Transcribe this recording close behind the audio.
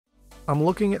I'm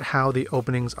looking at how the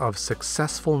openings of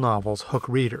successful novels hook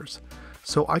readers,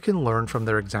 so I can learn from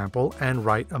their example and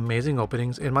write amazing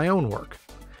openings in my own work.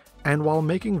 And while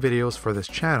making videos for this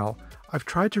channel, I've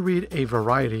tried to read a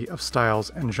variety of styles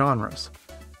and genres.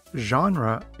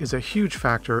 Genre is a huge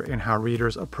factor in how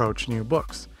readers approach new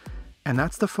books, and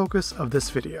that's the focus of this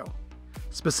video.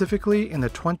 Specifically in the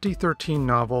 2013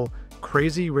 novel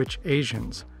Crazy Rich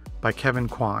Asians by Kevin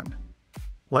Kwan.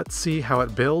 Let's see how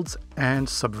it builds and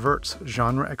subverts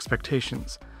genre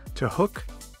expectations to hook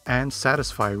and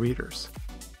satisfy readers.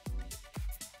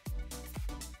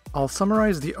 I'll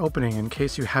summarize the opening in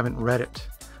case you haven't read it,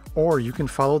 or you can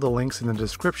follow the links in the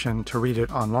description to read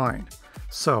it online.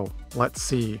 So let's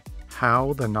see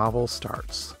how the novel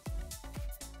starts.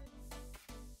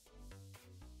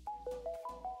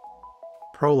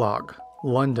 Prologue,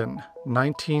 London,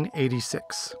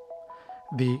 1986.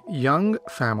 The Young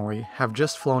family have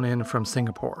just flown in from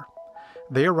Singapore.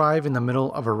 They arrive in the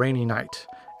middle of a rainy night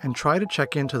and try to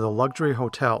check into the luxury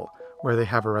hotel where they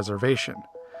have a reservation.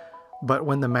 But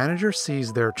when the manager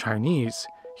sees they're Chinese,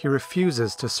 he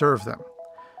refuses to serve them.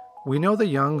 We know the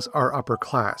Youngs are upper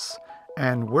class,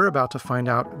 and we're about to find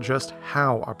out just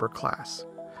how upper class.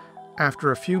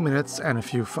 After a few minutes and a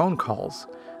few phone calls,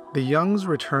 the Youngs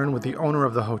return with the owner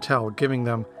of the hotel giving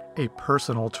them a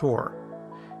personal tour.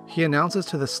 He announces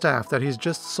to the staff that he's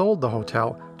just sold the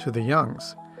hotel to the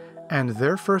Youngs, and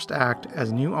their first act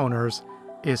as new owners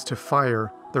is to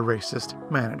fire the racist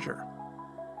manager.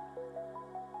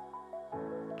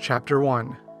 Chapter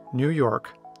 1, New York,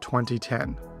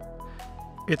 2010.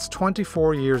 It's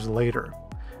 24 years later.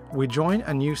 We join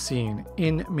a new scene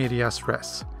in medias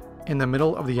res, in the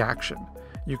middle of the action.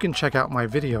 You can check out my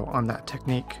video on that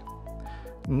technique.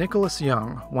 Nicholas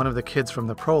Young, one of the kids from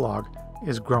the prologue,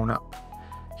 is grown up.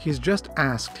 He's just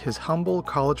asked his humble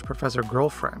college professor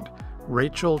girlfriend,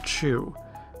 Rachel Chu,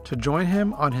 to join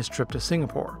him on his trip to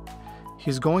Singapore.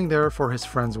 He's going there for his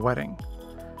friend's wedding.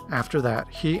 After that,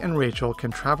 he and Rachel can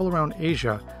travel around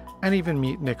Asia and even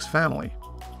meet Nick's family.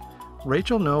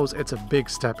 Rachel knows it's a big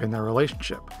step in their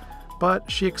relationship,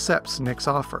 but she accepts Nick's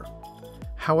offer.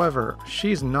 However,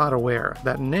 she's not aware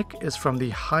that Nick is from the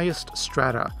highest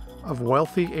strata of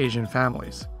wealthy Asian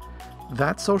families.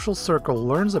 That social circle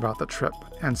learns about the trip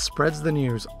and spreads the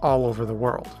news all over the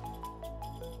world.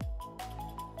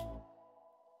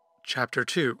 Chapter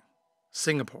 2,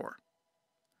 Singapore.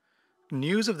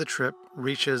 News of the trip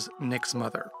reaches Nick's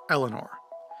mother, Eleanor.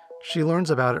 She learns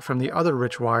about it from the other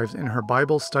rich wives in her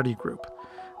Bible study group.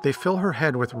 They fill her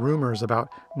head with rumors about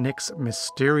Nick's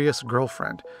mysterious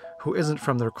girlfriend, who isn't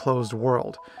from their closed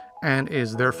world, and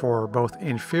is therefore both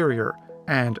inferior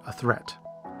and a threat.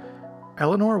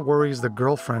 Eleanor worries the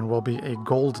girlfriend will be a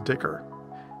gold digger,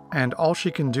 and all she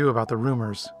can do about the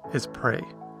rumors is pray.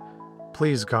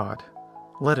 Please God,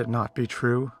 let it not be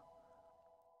true.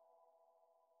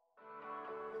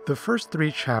 The first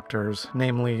 3 chapters,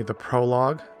 namely the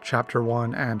prologue, chapter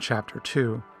 1 and chapter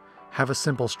 2, have a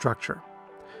simple structure.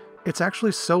 It's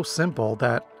actually so simple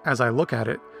that, as I look at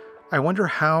it, I wonder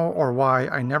how or why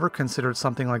I never considered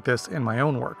something like this in my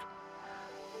own work.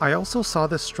 I also saw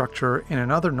this structure in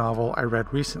another novel I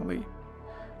read recently,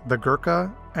 The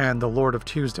Gurkha and the Lord of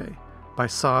Tuesday by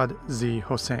Saad Z.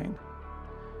 Hossein.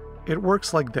 It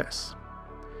works like this.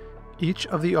 Each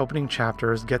of the opening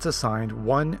chapters gets assigned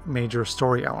one major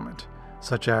story element,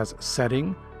 such as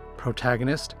setting,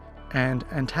 protagonist, and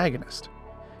antagonist.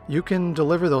 You can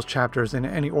deliver those chapters in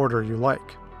any order you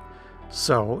like.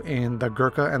 So, in The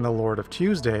Gurkha and the Lord of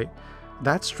Tuesday,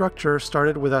 that structure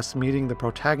started with us meeting the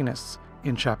protagonists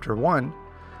in Chapter 1,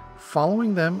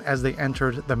 following them as they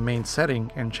entered the main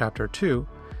setting in Chapter 2,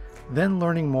 then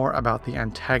learning more about the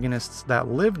antagonists that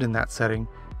lived in that setting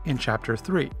in Chapter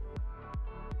 3.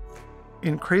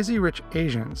 In Crazy Rich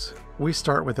Asians, we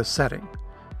start with a setting,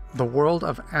 the world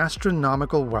of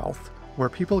astronomical wealth where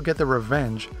people get their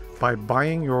revenge by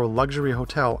buying your luxury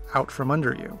hotel out from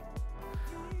under you.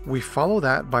 We follow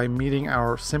that by meeting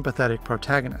our sympathetic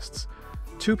protagonists,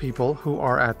 2 people who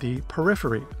are at the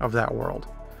periphery of that world.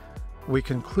 We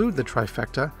conclude the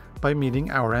trifecta by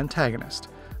meeting our antagonist,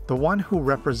 the one who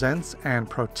represents and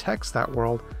protects that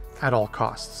world at all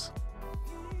costs.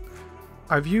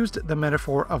 I've used the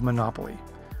metaphor of Monopoly,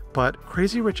 but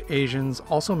Crazy Rich Asians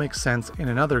also makes sense in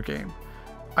another game.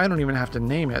 I don't even have to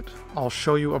name it. I'll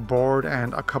show you a board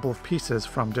and a couple of pieces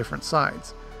from different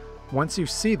sides. Once you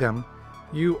see them,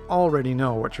 you already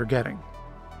know what you're getting.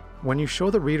 When you show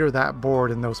the reader that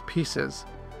board and those pieces,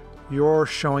 you're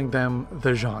showing them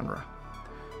the genre.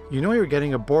 You know you're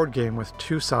getting a board game with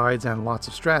 2 sides and lots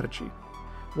of strategy,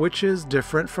 which is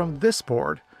different from this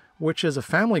board, which is a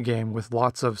family game with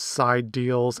lots of side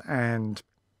deals and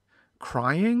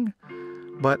crying,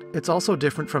 but it's also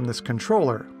different from this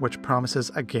controller, which promises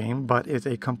a game but is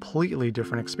a completely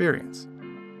different experience.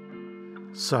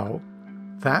 So,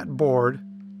 that board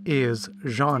is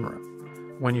genre.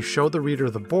 When you show the reader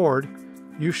the board,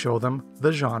 you show them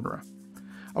the genre.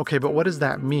 Okay, but what does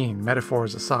that mean,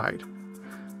 metaphors aside?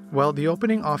 Well, the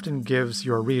opening often gives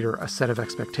your reader a set of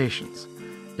expectations.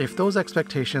 If those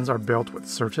expectations are built with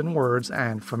certain words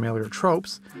and familiar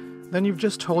tropes, then you've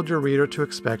just told your reader to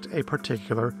expect a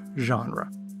particular genre.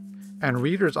 And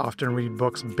readers often read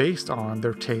books based on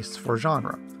their tastes for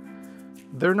genre.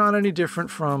 They're not any different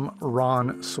from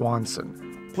Ron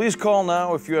Swanson. Please call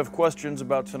now if you have questions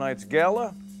about tonight's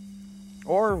gala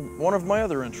or one of my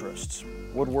other interests,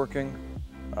 woodworking,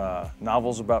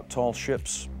 novels about tall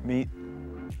ships, meat,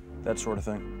 that sort of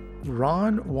thing.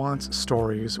 Ron wants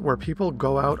stories where people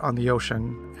go out on the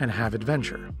ocean and have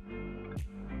adventure.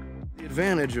 The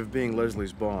advantage of being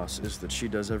Leslie's boss is that she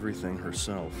does everything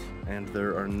herself, and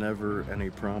there are never any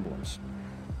problems.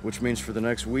 Which means for the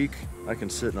next week, I can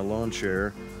sit in a lawn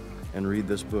chair and read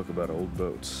this book about old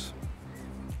boats.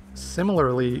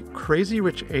 Similarly, Crazy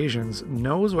Rich Asians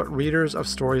knows what readers of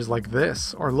stories like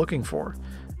this are looking for,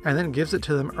 and then gives it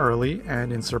to them early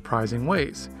and in surprising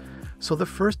ways. So the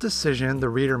first decision the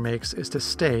reader makes is to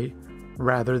stay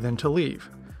rather than to leave.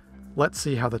 Let's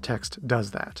see how the text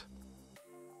does that.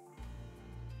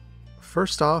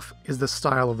 First off is the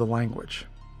style of the language.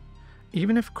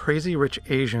 Even if Crazy Rich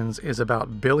Asians is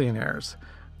about billionaires,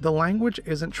 the language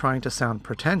isn't trying to sound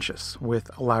pretentious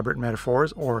with elaborate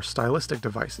metaphors or stylistic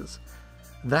devices.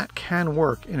 That can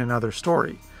work in another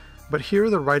story, but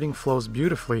here the writing flows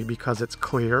beautifully because it's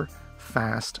clear,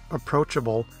 fast,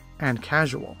 approachable, and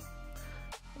casual.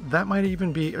 That might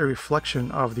even be a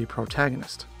reflection of the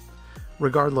protagonist.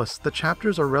 Regardless, the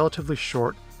chapters are relatively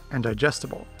short and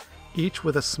digestible, each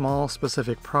with a small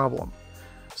specific problem.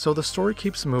 So the story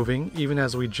keeps moving even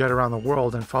as we jet around the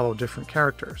world and follow different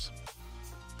characters.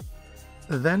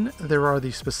 Then there are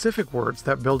the specific words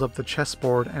that build up the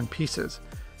chessboard and pieces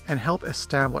and help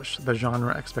establish the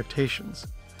genre expectations.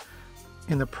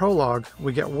 In the prologue,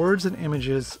 we get words and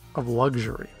images of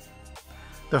luxury.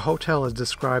 The hotel is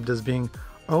described as being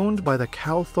owned by the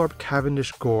Calthorpe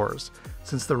Cavendish Gores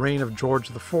since the reign of George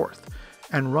IV,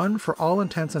 and run for all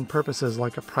intents and purposes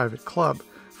like a private club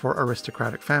for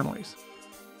aristocratic families.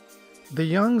 The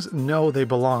Youngs know they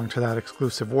belong to that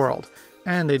exclusive world,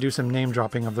 and they do some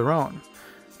name-dropping of their own.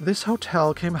 This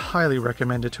hotel came highly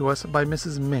recommended to us by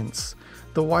Mrs. Mintz,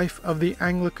 the wife of the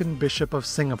Anglican Bishop of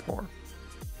Singapore.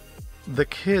 The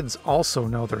kids also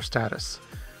know their status.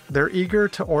 They're eager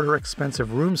to order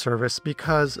expensive room service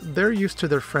because they're used to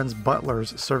their friends'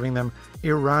 butlers serving them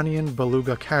Iranian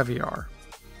beluga caviar.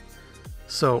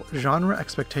 So, genre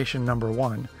expectation number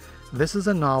 1, this is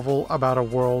a novel about a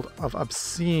world of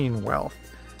obscene wealth.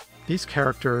 These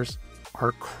characters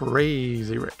are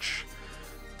crazy rich.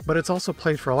 But it's also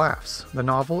played for laughs. The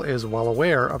novel is well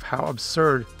aware of how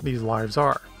absurd these lives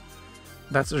are.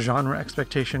 That's genre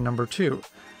expectation number 2,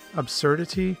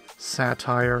 absurdity,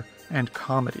 satire, and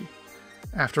comedy.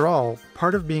 After all,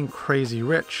 part of being crazy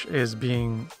rich is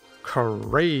being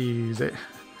crazy.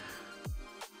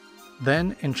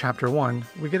 Then, in chapter 1,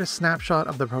 we get a snapshot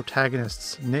of the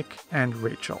protagonists Nick and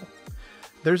Rachel.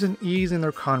 There's an ease in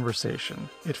their conversation.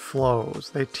 It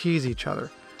flows. They tease each other.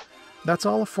 That's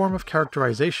all a form of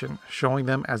characterization, showing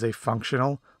them as a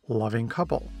functional, loving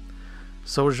couple.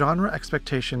 So genre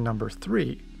expectation number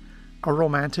 3, a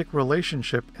romantic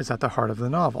relationship is at the heart of the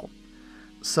novel.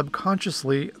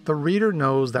 Subconsciously, the reader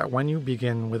knows that when you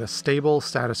begin with a stable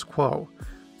status quo,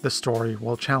 the story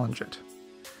will challenge it.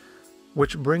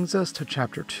 Which brings us to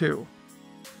chapter 2.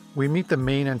 We meet the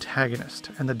main antagonist,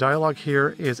 and the dialogue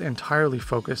here is entirely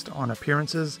focused on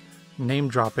appearances,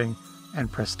 name-dropping,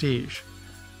 and prestige.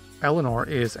 Eleanor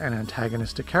is an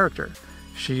antagonistic character.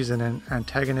 She's in an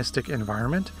antagonistic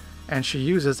environment, and she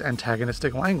uses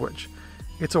antagonistic language.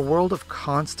 It's a world of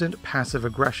constant passive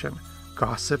aggression,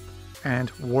 gossip,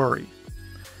 and worry.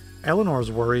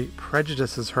 Eleanor's worry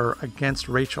prejudices her against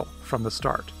Rachel from the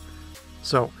start.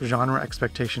 So, genre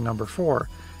expectation number 4,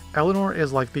 Eleanor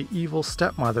is like the evil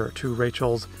stepmother to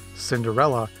Rachel's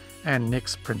Cinderella and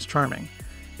Nick's Prince Charming.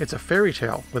 It's a fairy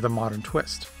tale with a modern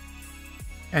twist.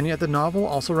 And yet the novel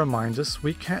also reminds us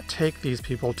we can't take these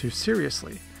people too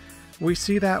seriously. We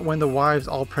see that when the wives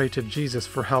all pray to Jesus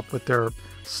for help with their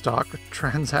stock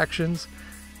transactions,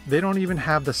 they don't even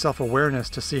have the self-awareness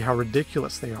to see how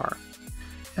ridiculous they are.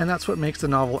 And that's what makes the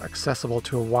novel accessible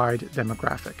to a wide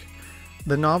demographic.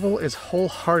 The novel is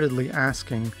wholeheartedly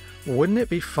asking, wouldn't it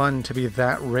be fun to be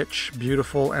that rich,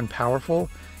 beautiful, and powerful?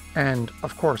 And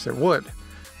of course it would.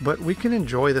 But we can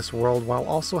enjoy this world while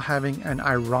also having an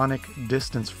ironic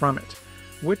distance from it,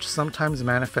 which sometimes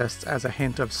manifests as a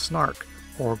hint of snark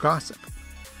or gossip.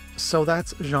 So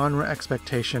that's genre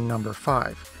expectation number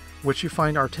 5, which you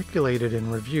find articulated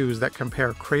in reviews that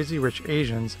compare Crazy Rich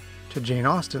Asians to Jane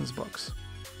Austen's books.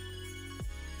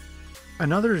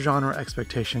 Another genre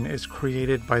expectation is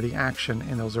created by the action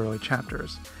in those early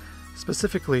chapters.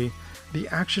 Specifically, the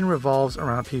action revolves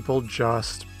around people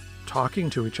just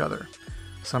talking to each other.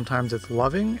 Sometimes it's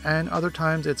loving, and other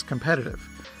times it's competitive.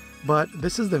 But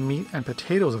this is the meat and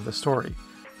potatoes of the story.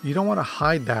 You don't want to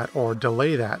hide that or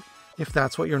delay that if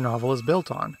that's what your novel is built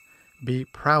on. Be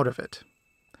proud of it.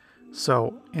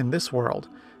 So, in this world,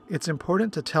 it's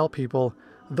important to tell people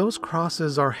those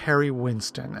crosses are Harry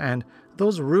Winston and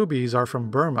those rubies are from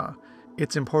Burma.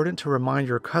 It's important to remind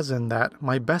your cousin that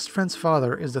my best friend's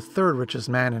father is the 3rd richest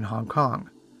man in Hong Kong.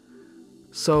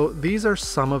 So these are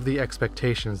some of the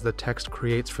expectations the text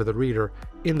creates for the reader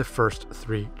in the first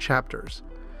 3 chapters.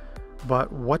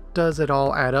 But what does it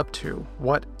all add up to?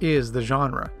 What is the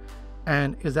genre?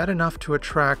 And is that enough to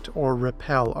attract or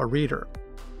repel a reader?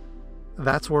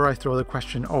 That's where I throw the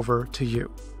question over to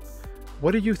you.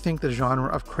 What do you think the genre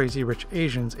of Crazy Rich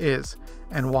Asians is,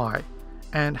 and why?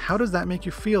 And how does that make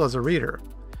you feel as a reader?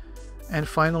 And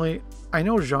finally, I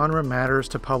know genre matters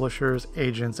to publishers,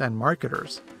 agents, and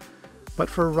marketers. But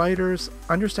for writers,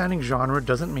 understanding genre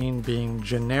doesn't mean being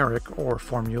generic or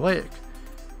formulaic.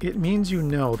 It means you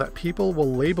know that people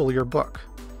will label your book,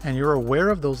 and you're aware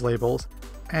of those labels,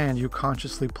 and you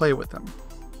consciously play with them.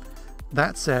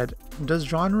 That said, does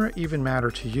genre even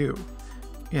matter to you?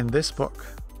 In this book,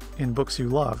 in books you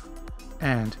love,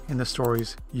 and in the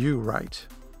stories you write?